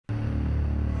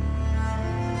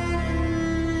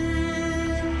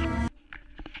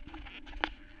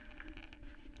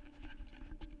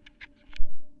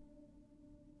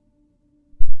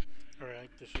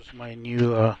This is my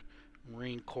new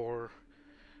Marine Corps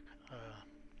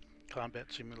combat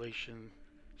simulation,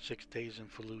 6 days in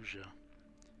Fallujah.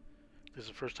 This is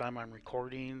the first time I'm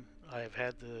recording. I have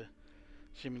had the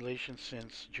simulation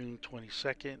since June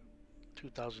 22nd,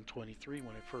 2023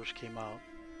 when it first came out.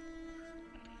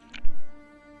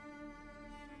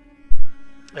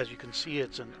 As you can see,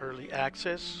 it's an early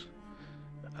access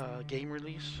game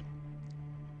release,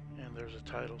 and there's a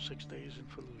title, 6 Days in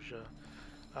Fallujah,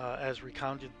 as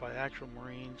recounted by actual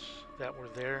Marines that were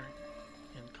there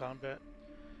in combat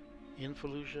in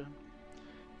Fallujah,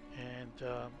 and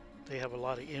they have a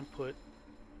lot of input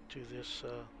to this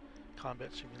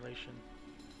combat simulation.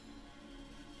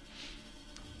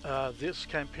 This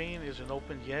campaign isn't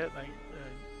open yet. I'm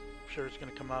sure it's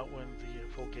going to come out when the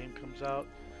full game comes out.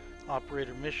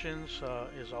 Operator missions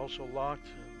is also locked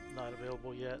and not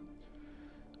available yet.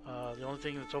 The only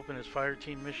thing that's open is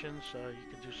fireteam missions.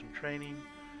 You can do some training.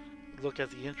 Look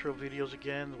at the intro videos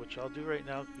again, which I'll do right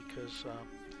now because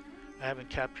I haven't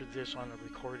captured this on a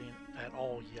recording at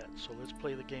all yet. So let's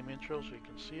play the game intro so you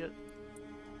can see it.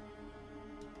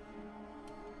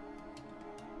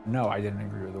 No, I didn't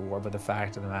agree with the war, but the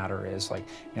fact of the matter is,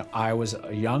 I was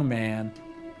a young man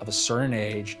of a certain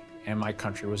age and my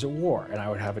country was at war, and I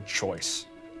would have a choice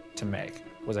to make.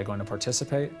 Was I going to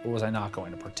participate or was I not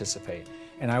going to participate?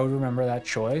 And I would remember that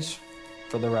choice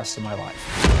for the rest of my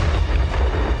life.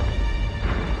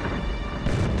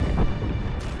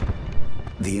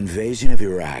 The invasion of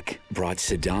Iraq brought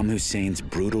Saddam Hussein's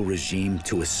brutal regime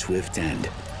to a swift end.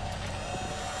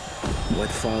 What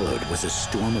followed was a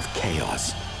storm of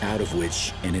chaos, out of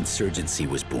which an insurgency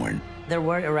was born. There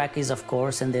were Iraqis, of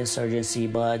course, in the insurgency,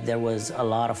 but there was a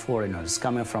lot of foreigners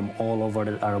coming from all over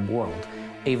the Arab world,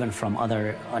 even from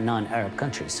other non-Arab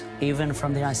countries, even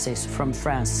from the United States, from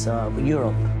France,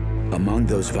 Europe. Among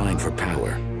those vying for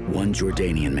power, one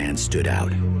Jordanian man stood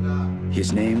out.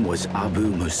 His name was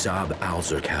Abu Musab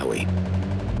al-Zarqawi.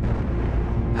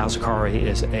 Al-Zarqawi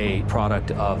is a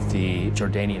product of the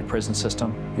Jordanian prison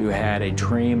system, who had a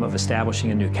dream of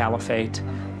establishing a new caliphate,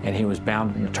 and he was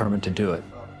bound and determined to do it.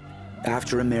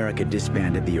 After America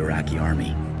disbanded the Iraqi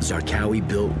army, Zarqawi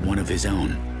built one of his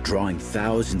own, drawing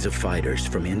thousands of fighters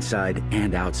from inside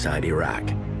and outside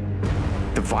Iraq.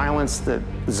 The violence that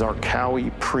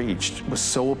Zarqawi preached was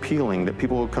so appealing that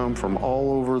people would come from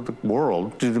all over the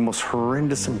world to do the most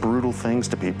horrendous and brutal things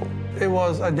to people. It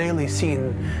was a daily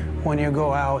scene when you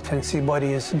go out and see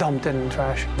bodies dumped in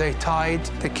trash. They tied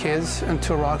the kids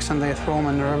into rocks and they threw them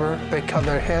in the river. They cut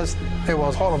their heads. It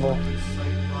was horrible.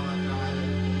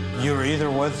 You're either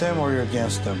with them or you're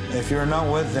against them. If you're not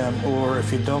with them, or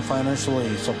if you don't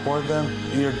financially support them,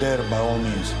 you're dead by all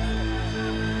means.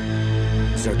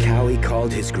 Zarqawi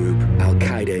called his group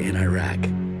Al-Qaeda in Iraq.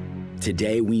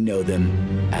 Today we know them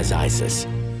as ISIS.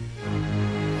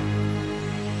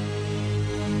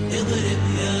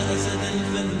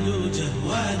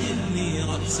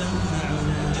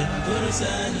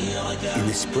 In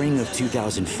the spring of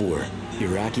 2004,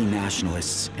 Iraqi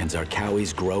nationalists and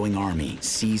Zarqawi's growing army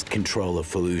seized control of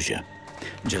Fallujah,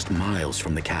 just miles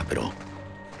from the capital.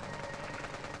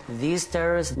 These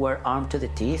terrorists were armed to the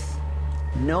teeth.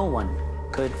 No one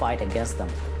could fight against them.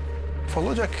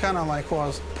 Fallujah kind of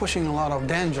was pushing a lot of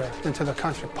danger into the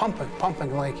country, pumping,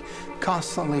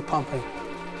 constantly pumping.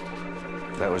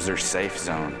 That was their safe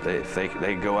zone.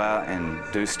 They go out and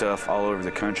do stuff all over the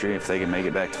country. If they could make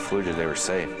it back to Fallujah, they were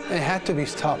safe. It had to be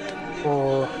stopped,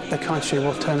 or the country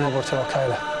will turn over to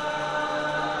Al-Qaeda.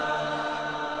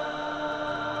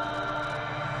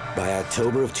 By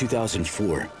October of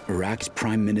 2004, Iraq's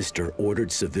prime minister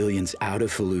ordered civilians out of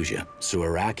Fallujah so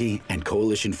Iraqi and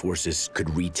coalition forces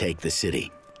could retake the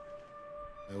city.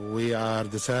 We are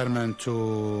determined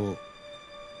to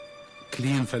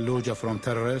clean Fallujah from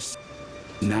terrorists.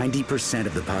 90%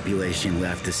 of the population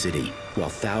left the city, while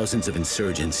thousands of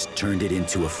insurgents turned it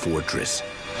into a fortress.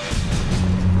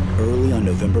 Early on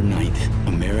November 9th,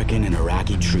 American and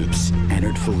Iraqi troops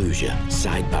entered Fallujah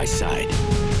side by side.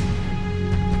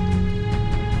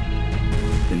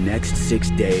 The next 6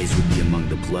 days would be among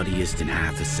the bloodiest in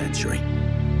half a century.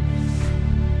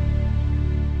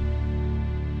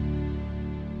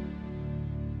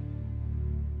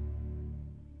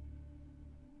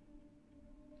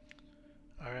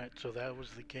 Alright, so that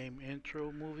was the game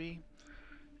intro movie,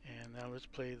 and now let's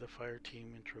play the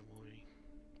fireteam intro movie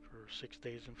for 6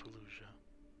 Days in Fallujah.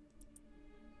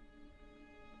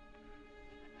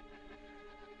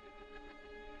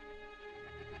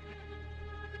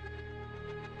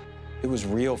 It was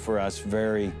real for us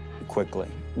very quickly.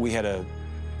 We had a,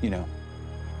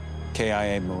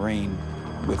 KIA Marine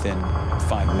within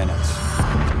 5 minutes.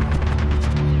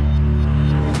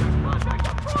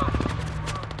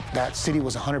 that city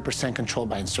was 100% controlled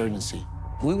by insurgency.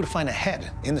 We would find a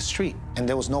head in the street, and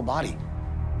there was no body.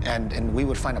 And we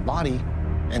would find a body,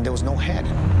 and there was no head.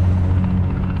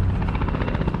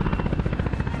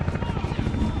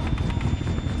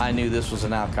 I knew this was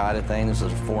an Al-Qaeda thing, this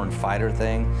was a foreign fighter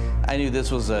thing. I knew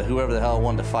this was whoever the hell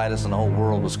wanted to fight us in the whole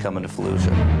world was coming to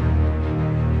Fallujah.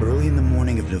 Early in the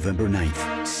morning of November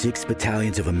 9th, 6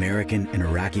 battalions of American and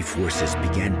Iraqi forces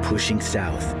began pushing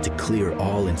south to clear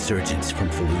all insurgents from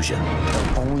Fallujah.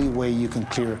 The only way you can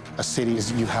clear a city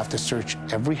is you have to search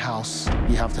every house,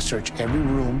 you have to search every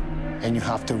room, and you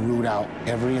have to root out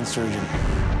every insurgent.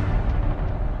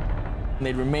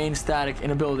 They'd remain static in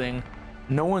a building,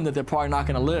 knowing that they're probably not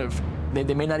going to live.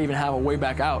 They may not even have a way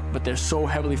back out, but they're so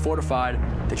heavily fortified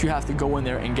that you have to go in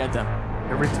there and get them.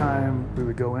 Every time we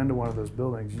would go into one of those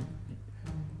buildings,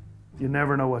 you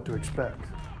never know what to expect.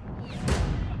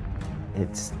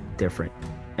 It's different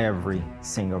every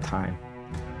single time.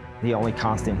 The only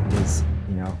constant is,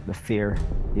 the fear,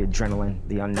 the adrenaline,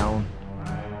 the unknown.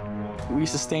 We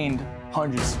sustained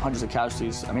hundreds of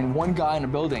casualties. I mean, one guy in a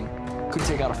building could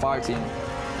take out a fire team.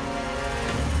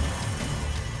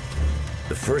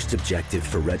 The first objective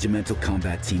for Regimental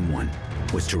Combat Team 1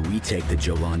 was to retake the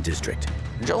Jolan district.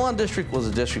 Jolan district was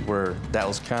a district where that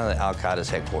was kind of Al-Qaeda's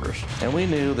headquarters. And we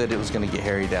knew that it was going to get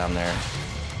hairy down there.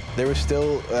 There was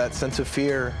still that sense of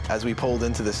fear as we pulled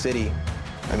into the city.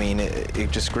 I mean, it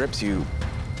just grips you.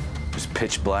 It was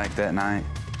pitch black that night.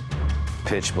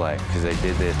 Pitch black, because they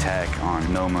did the attack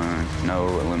on no moon, no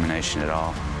illumination at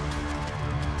all.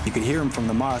 You could hear them from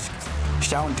the mosque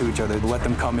shouting to each other, let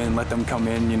them come in,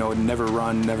 never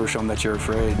run, never show them that you're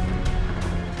afraid.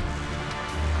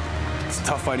 It's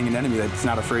tough fighting an enemy that's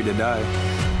not afraid to die.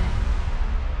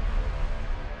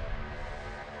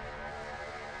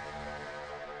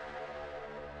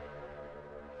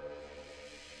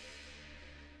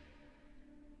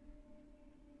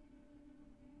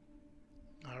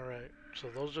 All right, so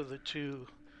those are the two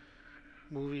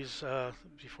movies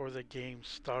before the game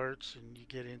starts and you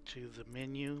get into the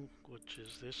menu, which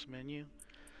is this menu.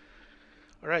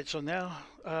 Alright, so now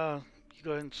you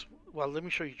go ahead and, well, let me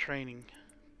show you training.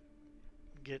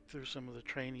 Get through some of the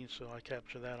training, so I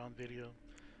capture that on video.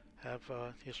 Have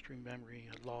history, memory,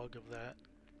 a log of that.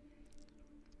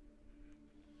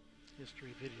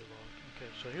 History video log.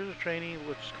 Okay, so here's a training.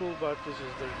 What's cool about this is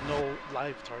there's no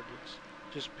live targets,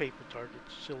 just paper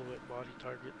targets, silhouette body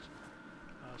targets.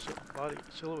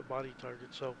 Silhouette body target.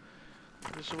 So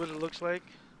this is what it looks like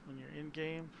when you're in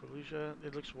game. Fallujah.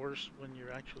 It looks worse when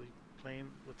you're actually playing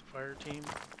with the fire team.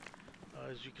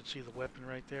 As you can see, the weapon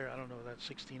right there. I don't know, that's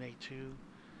 16A2.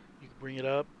 You can bring it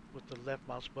up with the left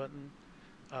mouse button.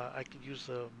 I could use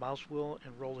the mouse wheel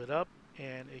and roll it up,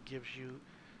 and it gives you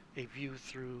a view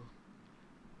through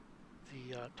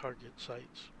the target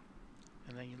sights.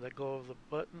 And then you let go of the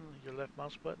button, your left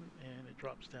mouse button, and it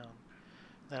drops down.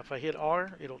 Now if I hit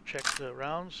R, it'll check the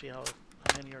rounds, see how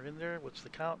many are in there, what's the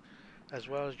count, as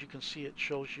well as you can see it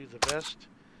shows you the vest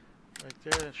right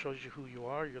there. It shows you who you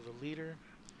are, you're the leader.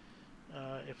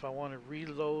 If I want to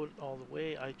reload all the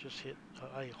way, I just hit,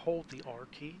 I hold the R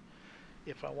key.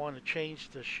 If I want to change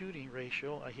the shooting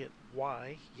ratio, I hit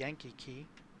Y, Yankee key.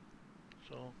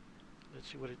 So let's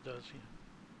see what it does here.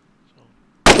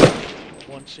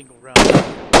 So one single round,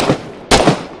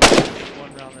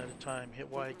 one round at a time. Hit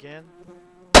Y again.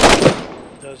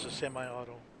 Does a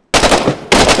semi-auto.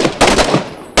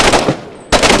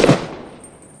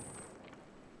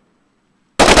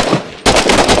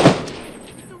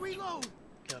 Reload.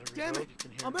 Gotta Damn reload. it! You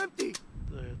can hear I'm empty.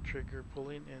 The trigger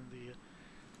pulling and the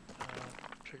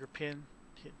trigger pin.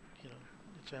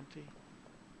 It's empty.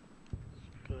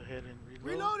 Go ahead and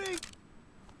reload. Reloading.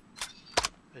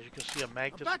 As you can see, a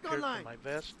magnet appeared from my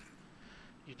vest.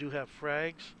 You do have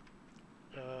frags,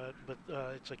 but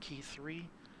it's a key 3.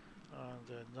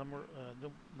 The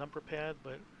number pad,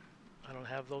 but I don't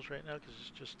have those right now because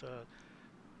it's just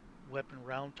weapon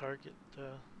round target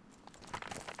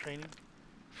training.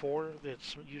 4,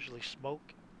 that's usually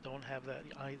smoke, don't have that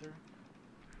either.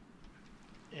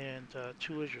 And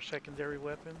 2 is your secondary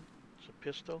weapon, it's a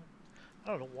pistol. I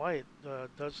don't know why it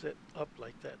does it up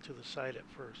like that to the side at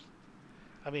first.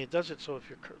 I mean, it does it so if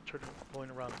you're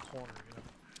going around the corner,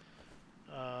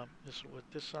 this is what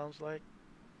this sounds like.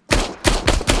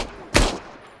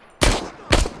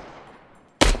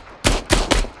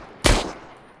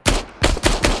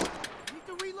 Need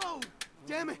to reload.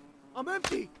 Damn it! I'm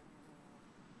empty.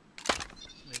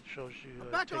 It shows you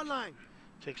back online.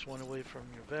 Takes one away from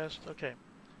your vest. Okay,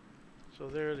 so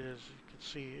there it is. You can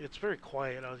see it's very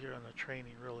quiet out here on the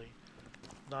training. Really,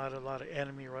 not a lot of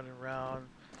enemy running around.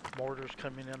 Mortars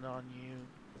coming in on you.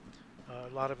 A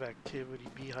lot of activity,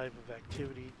 beehive of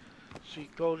activity. So you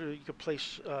can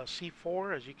place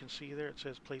C4, as you can see there, it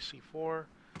says place C4.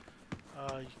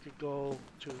 You could go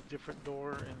to a different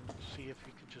door and see if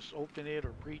you could just open it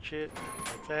or breach it,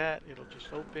 like that. It'll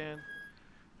just open.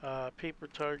 Paper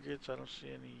targets, I don't see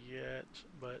any yet,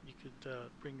 but you could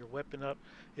bring your weapon up.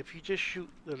 If you just shoot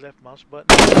the left mouse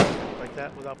button like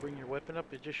that without bringing your weapon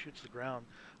up, it just shoots the ground,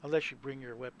 unless you bring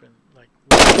your weapon like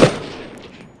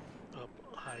up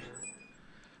higher.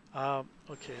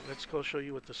 Okay, let's go show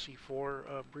you what the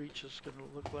C4 breach is going to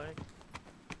look like.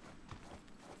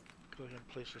 Go ahead and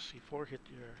place the C4, hit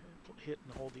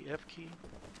and hold the F key.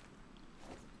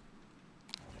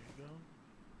 There you go.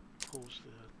 Pulls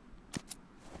the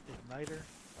igniter.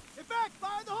 Get back!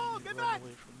 Fire the hole! Get back!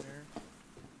 Away from there.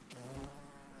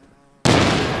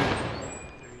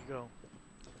 There you go.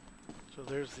 So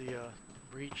there's the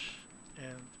breach,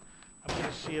 and I'm going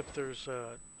to see if there's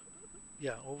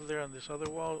yeah, over there on this other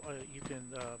wall, you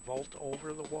can vault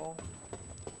over the wall.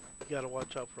 You got to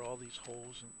watch out for all these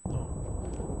holes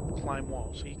and climb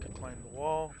walls. So you could climb the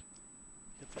wall,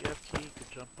 hit the F key, you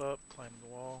could jump up, climb the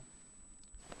wall.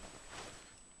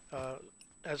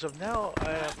 As of now,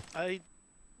 I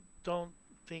don't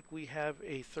think we have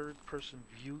a third-person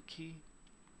view key,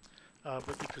 but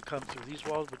you could come through these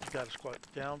walls, but you got to squat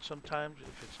down sometimes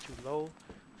if it's too low.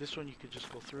 This one you could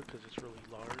just go through because it's really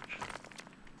large.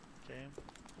 Okay.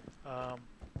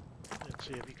 Let's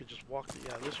see if you could just walk.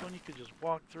 Yeah, this one you could just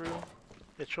walk through.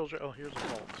 It shows. Oh, here's a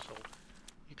vault. So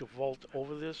you could vault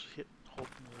over this. Hold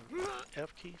the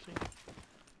F key. See.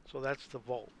 So that's the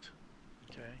vault.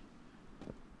 Okay.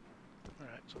 All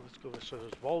right. So let's go. So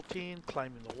there's vaulting,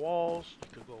 climbing the walls. You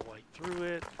could go right through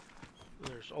it.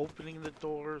 There's opening the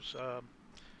doors.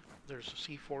 There's a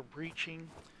C4 breaching.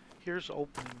 Here's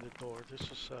opening the door. This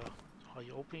is how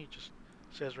you open it. Just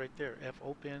says right there, F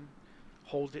open.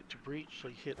 Hold it to breach. So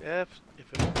you hit F.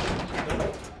 If it opens, it's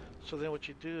done. So then what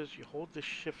you do is you hold the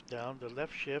shift down, the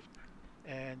left shift,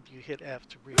 and you hit F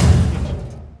to breach.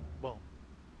 Boom.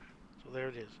 So there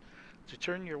it is. To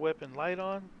turn your weapon light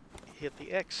on, hit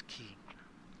the X key,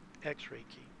 X-ray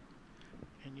key.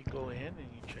 And you go in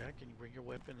and you check and you bring your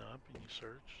weapon up and you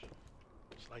search.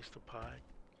 Slice the pie.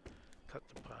 Cut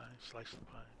the pie. Slice the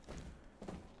pie.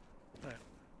 Alright.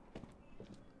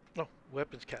 Oh,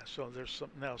 weapons cast. So there's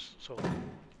something else. So,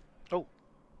 oh,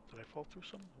 did I fall through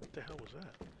something? What the hell was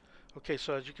that? Okay,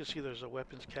 so as you can see, there's a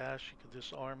weapons cache. You can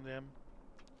disarm them.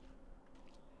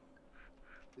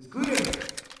 It's clear.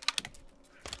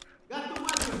 Got the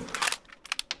weapon.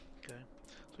 Okay,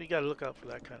 so you got to look out for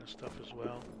that kind of stuff as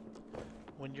well.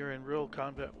 When you're in real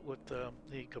combat with the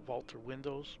vault through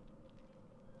windows,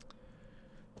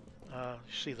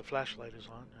 you see the flashlight is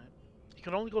on. Right? You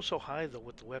can only go so high though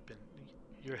with the weapon.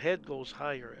 Your head goes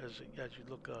higher as you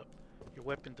look up. Your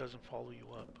weapon doesn't follow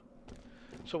you up.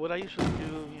 So what I usually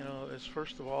do, you know, is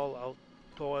first of all, I'll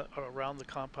go around the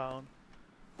compound.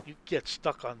 You get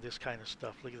stuck on this kind of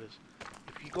stuff. Look at this.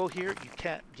 If you go here, you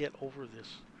can't get over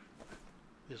this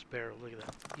barrel. Look at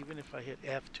that. Even if I hit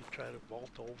F to try to vault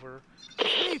over.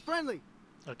 Hey, friendly.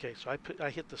 Okay, so I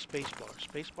hit the space bar.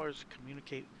 Space bar is to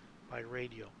communicate by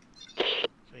radio.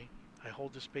 See, I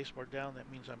hold the space bar down. That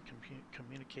means I'm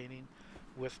communicating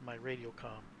with my radio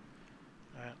comm.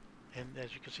 And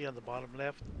as you can see on the bottom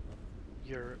left,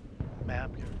 your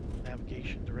map, your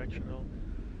navigation directional,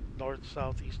 north,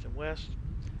 south, east, and west.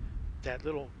 That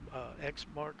little X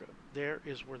mark there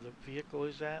is where the vehicle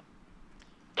is at.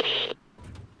 You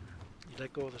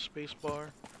let go of the space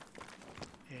bar,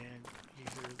 and you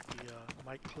hear the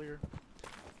mic clear.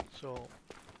 So,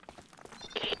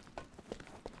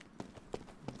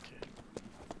 okay,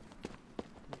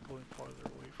 I'm going farther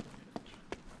away from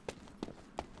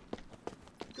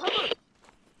it.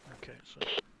 Okay, so.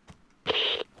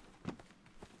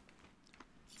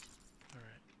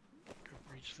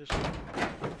 This one.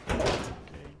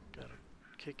 Okay, gotta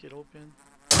kick it open.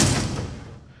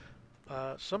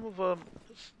 Some of them,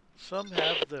 some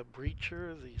have the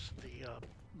breacher,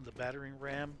 the battering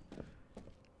ram.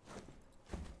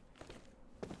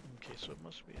 Okay, so it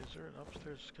must be. Is there an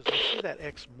upstairs? Because I see that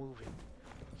X moving.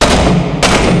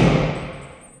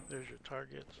 There's your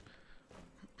targets.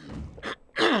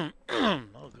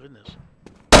 Oh goodness.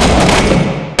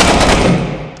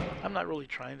 I'm not really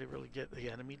trying to get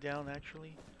the enemy down,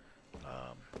 actually.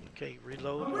 Okay,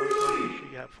 reload. Make sure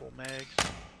you have full mags.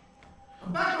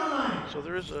 So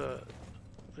there's a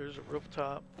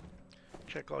rooftop.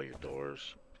 Check all your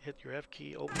doors. Hit your F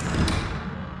key. Open.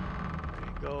 There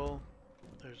you go.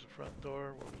 There's the front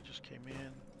door where we just came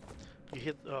in. You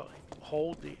hit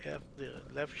hold the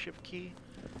left shift key,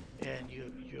 and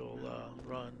you'll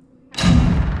run.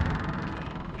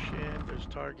 Okay, push in. There's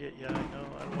target. Yeah, I know.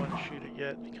 I don't want to shoot it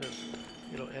yet because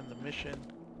it'll end the mission.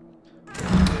 I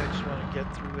just want to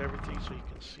get through everything so you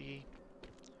can see.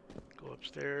 Go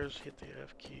upstairs, hit the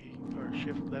F key, or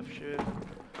shift, left shift.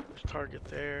 There's target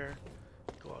there.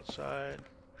 Go outside.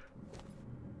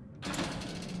 And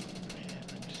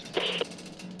let me see.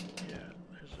 Yeah,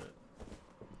 there's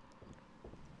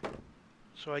a...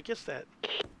 So I guess that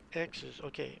X is,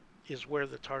 okay, is where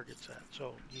the target's at.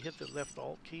 So you hit the left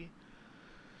Alt key,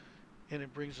 and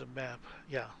it brings a map.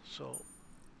 Yeah, so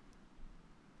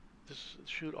this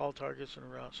shoot all targets in a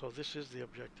round. So this is the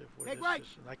objective. Where Take this right. is,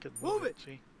 and I could move it.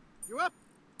 See? You're up.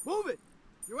 Move it.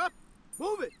 You're up.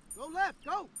 Move it. Go left.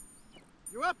 Go.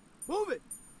 You're up. Move it.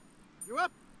 You're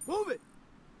up. Move it.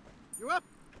 You're up.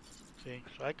 See?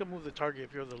 So I can move the target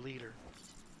if you're the leader.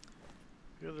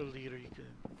 If you're the leader, you can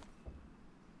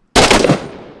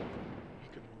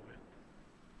move it.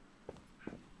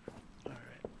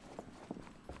 Alright.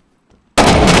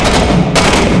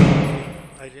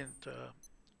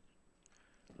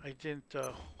 I didn't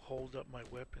hold up my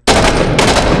weapon.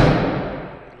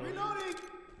 Reloading.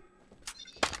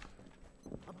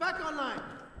 I'm back online.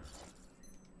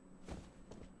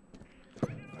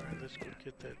 Alright, let's go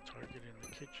get that target in the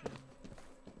kitchen.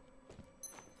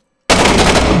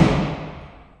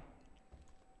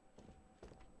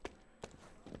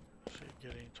 See,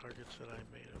 getting targets that I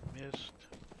may have missed.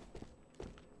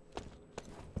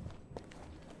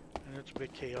 And it's a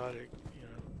bit chaotic, you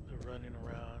know, they're running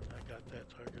around. I got that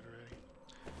target already.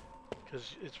 Because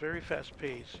it's very fast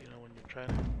paced, you know, when you're trying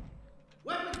to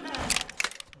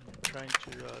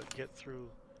get through.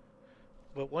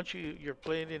 But once you're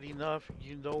playing it enough,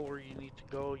 you know where you need to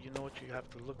go, you know what you have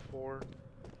to look for.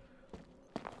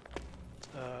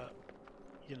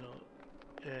 You know,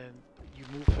 and you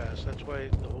move fast. That's why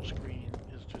the whole screen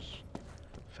is just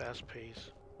fast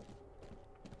paced.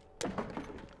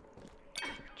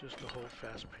 Just the whole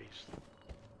fast paced.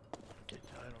 Okay,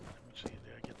 I don't know. Let me see.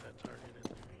 Did I get that target in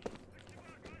there?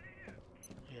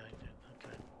 Yeah, I did.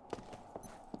 Okay.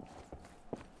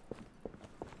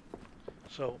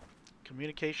 So,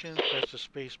 communication, that's the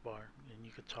space bar, and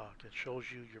you can talk. It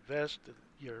shows you your vest,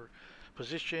 your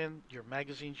position, your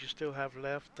magazines you still have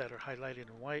left that are highlighted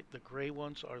in white. The gray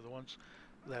ones are the ones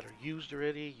that are used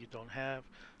already, you don't have.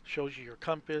 Shows you your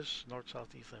compass, north,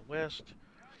 south, east, and west.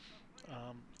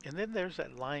 And then there's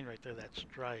that line right there, that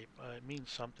stripe. It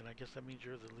means something. I guess that means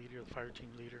you're the leader, the fire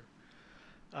team leader.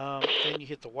 Then you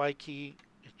hit the Y key.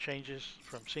 It changes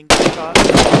from single shot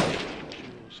to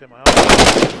semi-auto.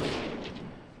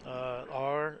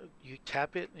 R, you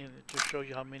tap it, and it just shows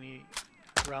you how many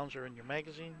rounds are in your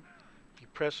magazine. You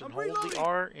press and hold the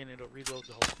R, and it'll reload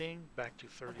the whole thing back to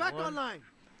 31. Back online.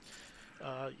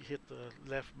 You hit the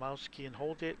left mouse key and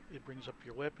hold it. It brings up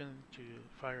your weapon to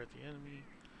fire at the enemy.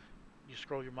 You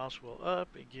scroll your mouse wheel up.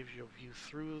 It gives you a view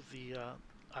through the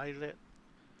eyelet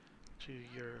to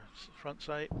your front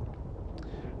sight.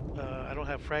 I don't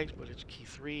have frags, but it's key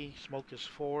 3. Smoke is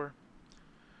 4.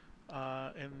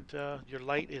 And your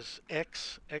light is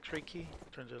X, X-ray key.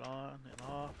 Turns it on and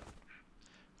off.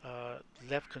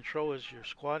 Left control is your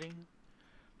squatting.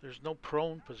 There's no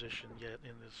prone position yet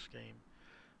in this game.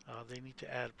 They need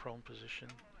to add prone position.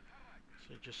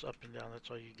 So just up and down, that's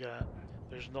all you got.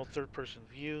 There's no third person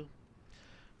view.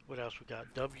 What else we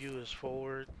got? W is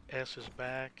forward, S is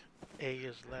back, A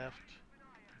is left,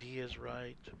 D is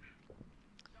right.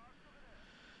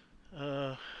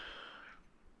 Let's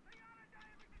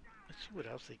see what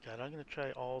else they got. I'm gonna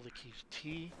try all the keys.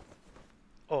 T.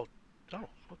 Oh,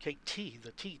 okay. T,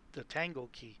 the tango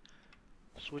key,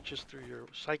 switches through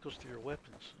cycles through your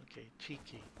weapons. Okay, T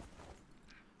key,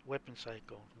 weapon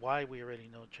cycle. Y, we already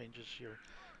know, changes your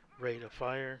rate of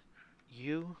fire.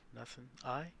 U, nothing.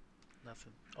 I,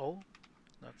 nothing. O,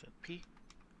 nothing. P.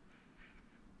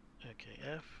 Okay,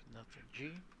 F, nothing.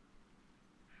 G.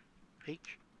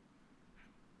 H.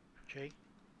 J.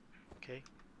 K.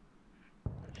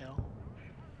 L.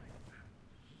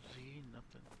 Z,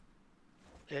 nothing.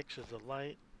 X is the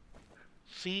light.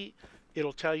 C,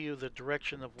 it'll tell you the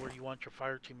direction of where you want your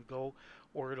fire team to go,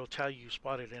 or it'll tell you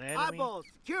spotted an enemy. Eyeballs,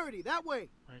 security, that way.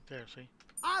 Right there, see?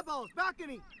 Eyeballs,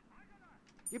 balcony.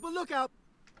 Keep a lookout.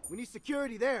 We need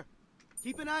security there.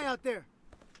 Keep an eye out there.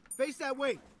 Face that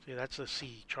way. See, that's the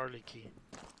C, Charlie key.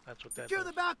 That's what that Secure does.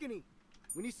 the balcony.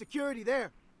 We need security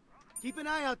there. Keep an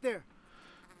eye out there.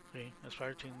 See, as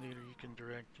fire team leader, you can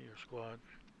direct your squad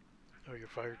or your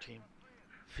fire team.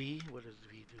 V, what does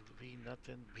V do? V,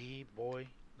 nothing. B, boy,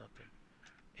 nothing.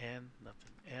 N,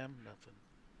 nothing. M, nothing.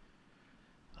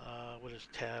 What is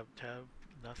tab? Tab,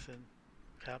 nothing.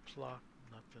 Caps lock,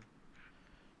 nothing.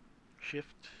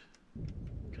 Shift,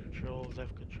 control,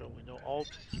 left control. We know alt,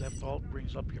 left alt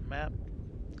brings up your map.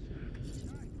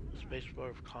 Spacebar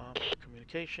of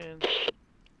communication.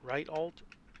 Right alt,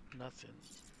 nothing.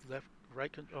 Left,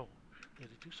 right control. Oh,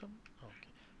 did it do something? Oh,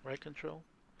 okay. Right control.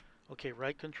 Okay,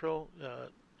 right control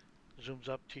zooms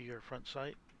up to your front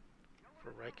sight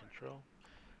for right control.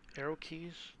 Arrow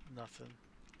keys, nothing.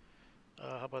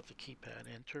 How about the keypad?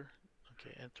 Enter.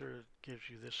 Okay, enter gives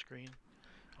you this screen.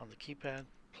 On the keypad,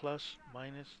 plus,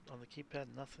 minus on the keypad,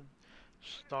 nothing.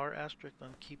 Star asterisk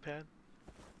on the keypad.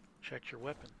 Check your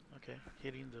weapon. Okay,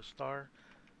 hitting the star.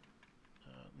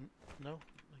 No,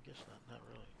 I guess not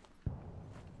really.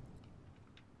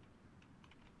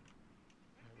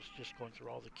 I was just going through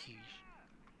all the keys.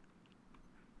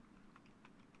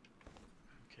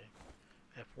 Okay,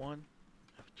 F1,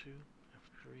 F2,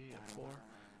 F3, F4,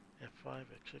 F5,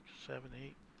 F6, 7,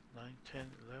 8, 9,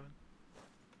 10, 11.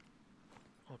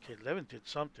 Okay, 11 did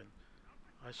something.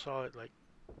 I saw it like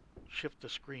shift the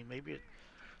screen. Maybe it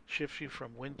shifts you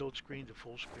from windowed screen to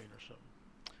full screen or something.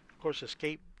 Of course,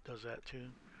 escape does that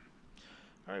too.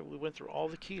 Alright, we went through all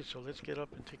the keys, so let's get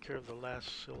up and take care of the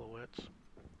last silhouettes.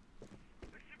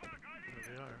 There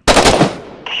they are.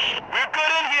 We're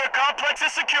good in here. Complex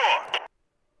is secure.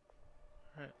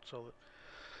 Alright, so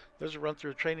there's a run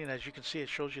through training. As you can see, it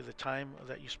shows you the time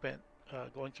that you spent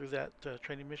going through that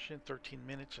training mission, 13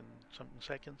 minutes and something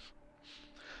seconds.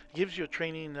 It gives you a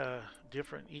training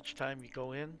different each time you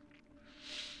go in.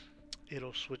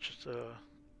 It'll switch the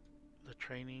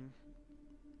training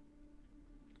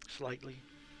slightly.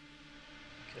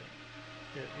 Okay,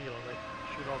 you know, like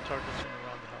shoot all targets in and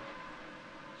around the house.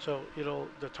 So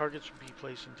the targets will be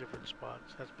placed in different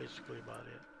spots. That's basically about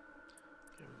it.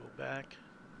 Okay, we go back.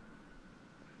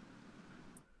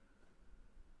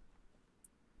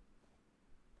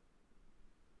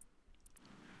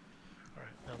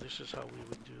 Alright, now this is how we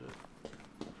would do it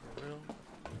for real.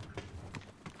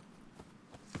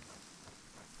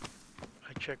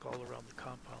 I check all around the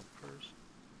compound first.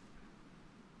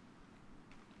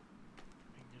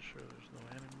 Making sure there's no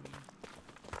enemy.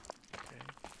 Okay.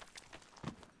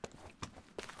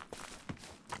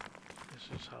 This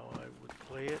is how I would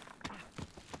play it.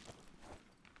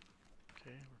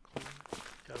 Okay, we're clear.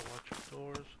 Gotta watch your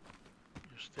doors,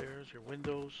 your stairs, your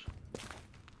windows.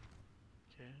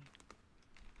 Okay.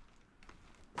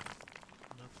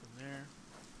 Nothing there.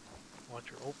 Watch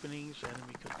your openings.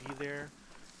 Enemy could be there.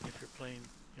 If you're playing,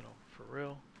 you know, for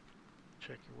real.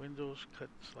 Check your windows. Cut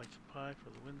slice of pie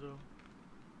for the window.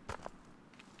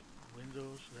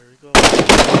 Windows. There we go.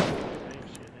 Okay,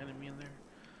 see an enemy in there.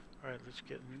 Alright, let's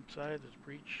get inside. Let's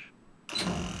breach. Turn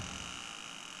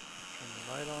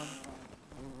the light on.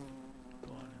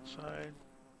 Go on inside.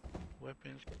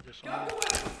 Weapons. Disarm.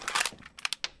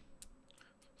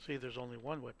 See, there's only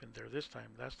one weapon there this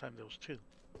time. Last time there was two.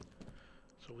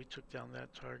 So we took down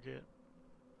that target.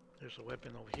 There's a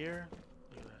weapon over here.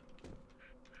 Look at that.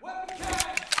 Weapon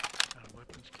cache! Got a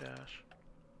weapons cache.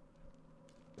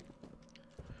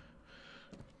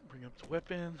 Bring up the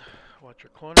weapon. Watch your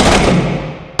corner.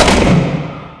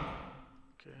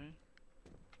 Okay.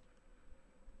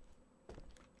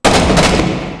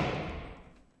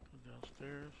 Go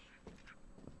downstairs.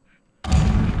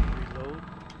 Reload.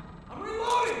 I'm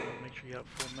reloading! Make sure you have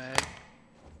full mag.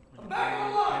 I'm back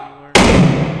online!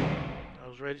 I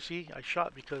was ready. See, I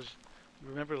shot because you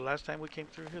remember the last time we came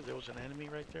through here, there was an enemy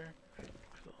right there.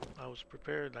 So I was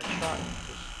prepared. I shot.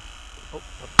 Because, oh,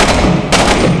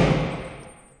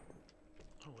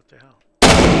 what the hell?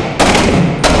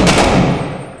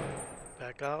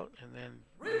 Back out and then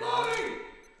reloading.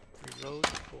 Reload.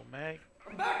 Full mag.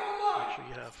 I'm back online. Make sure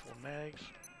you have full mags.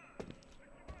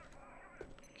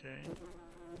 Okay.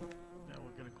 Now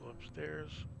we're gonna go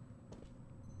upstairs.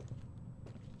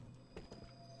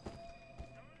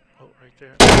 Oh, right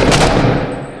there.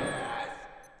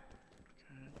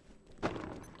 Okay.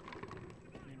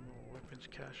 Need more weapons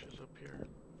caches up here.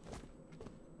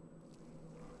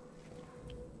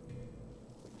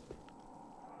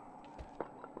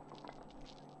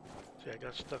 See, I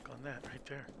got stuck on that right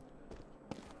there.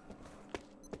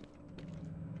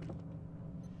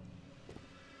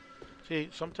 See,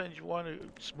 sometimes you want to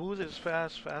smooth is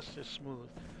fast, fast is smooth.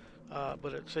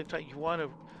 But at the same time,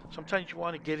 sometimes you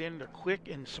want to get in there quick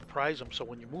and surprise them. So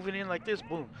when you're moving in like this,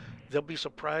 boom, they'll be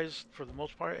surprised for the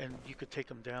most part, and you could take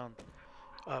them down.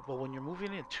 But when you're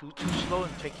moving in too slow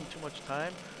and taking too much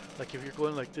time, like if you're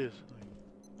going like this,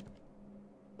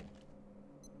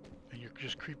 and you're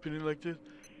just creeping in like this,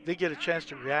 they get a chance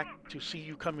to react to see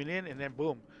you coming in, and then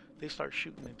boom, they start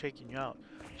shooting and taking you out.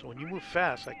 So when you move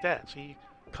fast like that, see,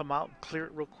 come out and clear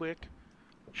it real quick,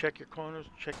 check your corners,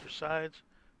 check your sides,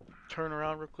 turn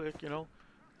around real quick, you know,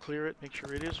 clear it, make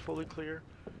sure it is fully clear.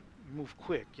 Move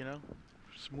quick, you know,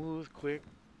 smooth, quick.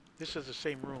 This is the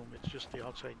same room, it's just the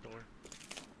outside door.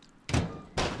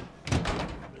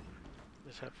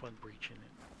 Let's have fun breaching it.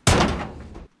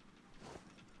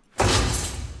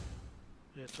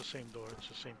 Yeah, it's the same door, it's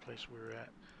the same place we were at.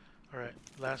 Alright,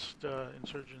 last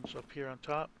insurgents up here on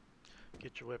top.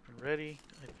 Get your weapon ready.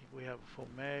 I think we have a full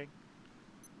mag.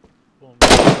 Boom.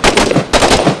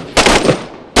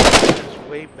 It's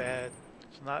way bad.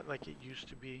 It's not like it used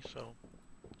to be, so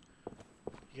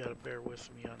you gotta bear with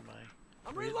me on my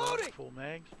I'm reloading. Full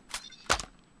mag.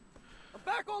 I'm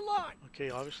back online. Okay,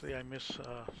 obviously I miss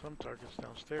some targets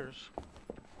downstairs.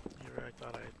 Here I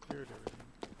thought I had cleared everything.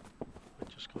 But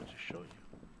just goes to show you.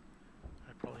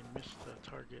 I probably missed a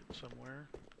target somewhere.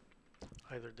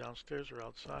 Either downstairs or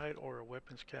outside, or a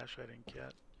weapons cache I didn't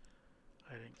get.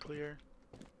 I didn't clear.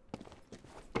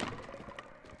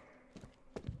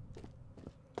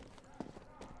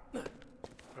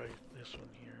 Right, this one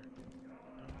here.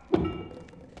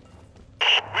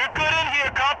 We're good in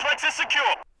here. Complex is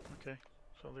secure. Okay,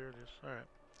 so there it is. Alright,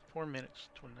 4 minutes,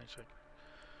 29 seconds.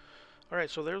 Alright,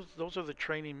 so those are the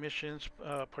training missions.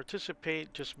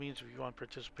 Participate just means if you want to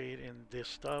participate in this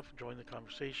stuff, join the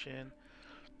conversation.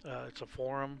 It's a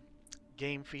forum.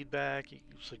 Game feedback. You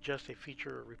suggest a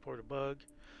feature or report a bug.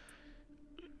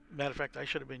 Matter of fact, I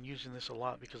should have been using this a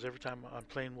lot because every time I'm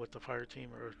playing with the fire team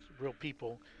or real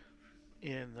people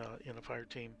in a fire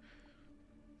team,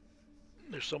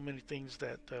 there's so many things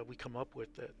that we come up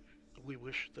with that we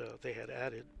wish they had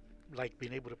added, like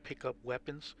being able to pick up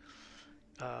weapons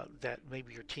that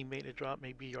maybe your teammate had dropped,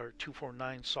 maybe our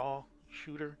 249 saw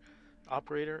shooter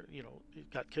operator, you know,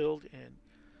 got killed, and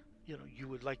you know, you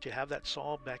would like to have that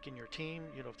saw back in your team,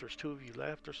 you know, if there's 2 of you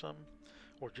left or something,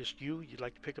 or just you'd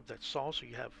like to pick up that saw so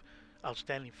you have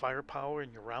outstanding firepower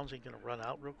and your rounds ain't going to run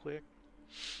out real quick.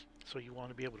 So you want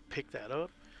to be able to pick that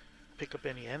up, pick up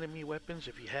any enemy weapons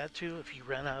if you had to, if you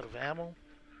ran out of ammo,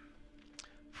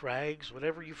 frags,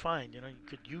 whatever you find, you know, you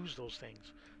could use those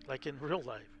things, like in real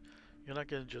life. You're not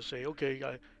going to just say, okay,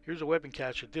 here's a weapon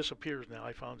cache, it disappears now,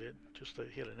 I found it, just to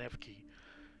hit an F key.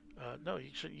 No,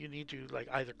 you need to like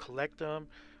either collect them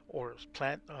or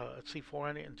plant a C4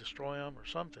 on it and destroy them or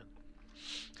something.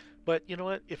 But you know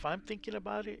what? If I'm thinking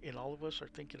about it, and all of us are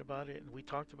thinking about it, and we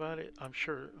talked about it, I'm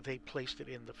sure they placed it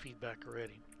in the feedback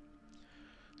already.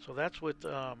 So that's what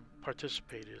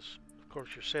participate is. Of course,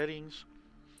 your settings.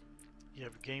 You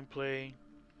have gameplay,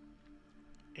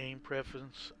 aim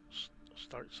preference,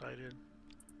 start sighted,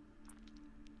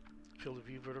 field of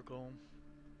view vertical.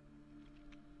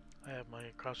 I have my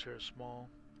crosshair small,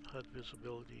 HUD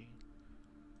visibility,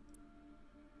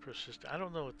 persistent. I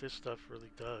don't know what this stuff really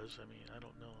does. I mean, I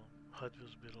don't know. HUD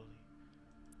visibility,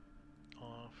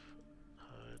 off,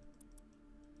 HUD,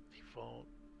 default,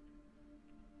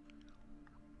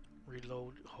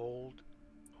 reload, hold.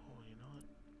 Oh, you know what?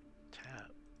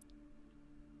 Tap.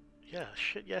 Yeah,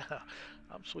 shit, yeah.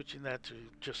 I'm switching that to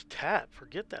just tap.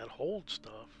 Forget that hold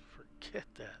stuff. Forget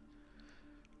that.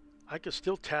 I could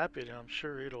still tap it, and I'm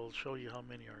sure it'll show you how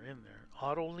many are in there.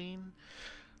 Auto lean.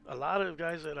 A lot of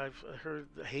guys that I've heard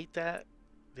hate that.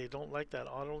 They don't like that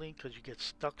auto lean because you get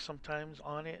stuck sometimes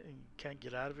on it and you can't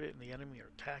get out of it, and the enemy are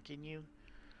attacking you.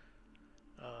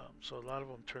 So a lot of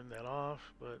them turn that off,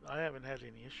 but I haven't had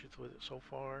any issues with it so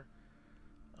far.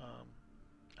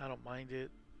 I don't mind it.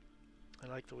 I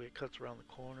like the way it cuts around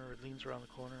the corner. It leans around the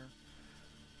corner.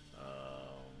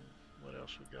 What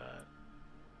else we got?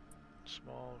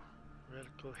 Small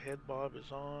reticle head bob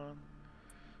is on.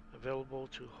 Available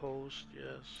to host.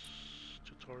 Yes.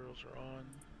 Tutorials are on.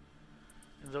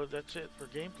 And though that's it for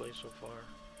gameplay so far.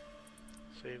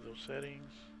 Save those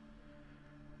settings.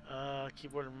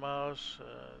 Keyboard and mouse.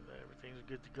 Everything's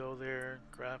good to go there.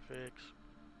 Graphics.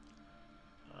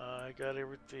 I got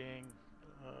everything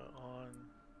on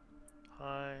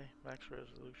high, max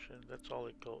resolution. That's all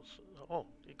it goes. Oh,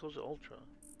 it goes to ultra.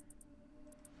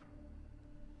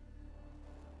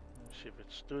 Let me see if it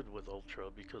stood with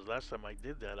ultra, because last time I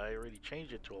did that I already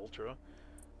changed it to ultra.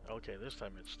 Okay, this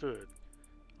time it stood.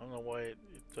 I don't know why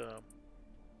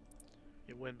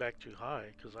it went back to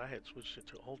high, because I had switched it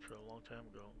to ultra a long time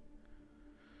ago.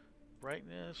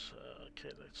 Brightness,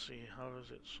 okay, let's see, how is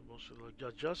it supposed to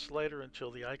look? Adjust slider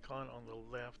until the icon on the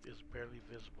left is barely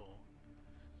visible.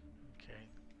 Okay,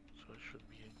 so it should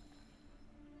be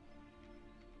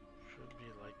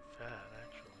like that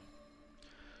actually.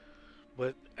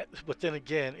 But then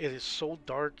again, it is so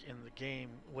dark in the game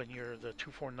when you're the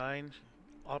 249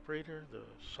 operator, the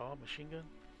saw machine gun.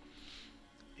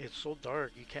 It's so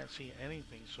dark you can't see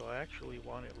anything, so I actually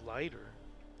want it lighter.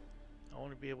 I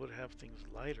want to be able to have things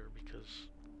lighter because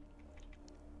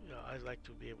I like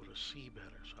to be able to see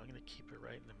better, so I'm going to keep it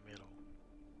right in the middle.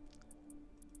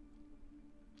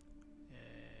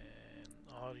 And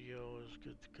audio is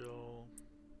good to go.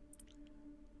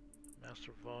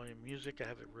 Master volume. Music, I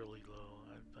have it really low.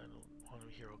 I don't want to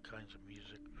hear all kinds of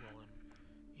music while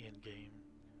I'm in game.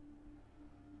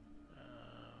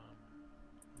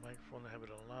 Microphone, I have it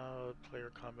on loud. Player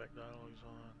combat dialogue is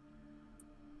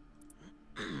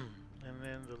on. And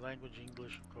then the language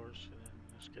English, of course, and then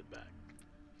let's get back.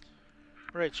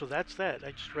 Alright, so that's that.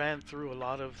 I just ran through a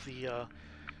lot of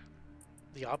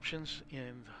the options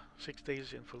in 6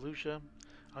 Days in Fallujah.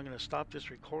 I'm going to stop this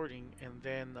recording and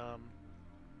then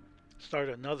start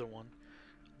another one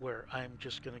where I'm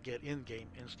just going to get in-game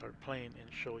and start playing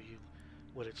and show you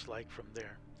what it's like from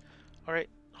there. Alright,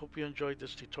 hope you enjoyed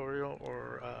this tutorial,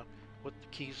 or what the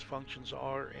keys functions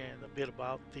are, and a bit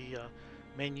about the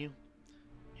menu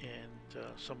and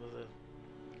some of the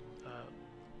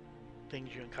things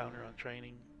you encounter on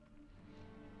training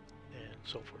and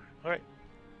so forth. Alright,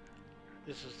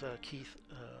 this is Keith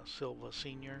Silva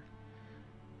Sr.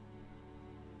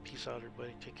 Peace out,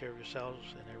 everybody. Take care of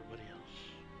yourselves and everybody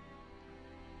else.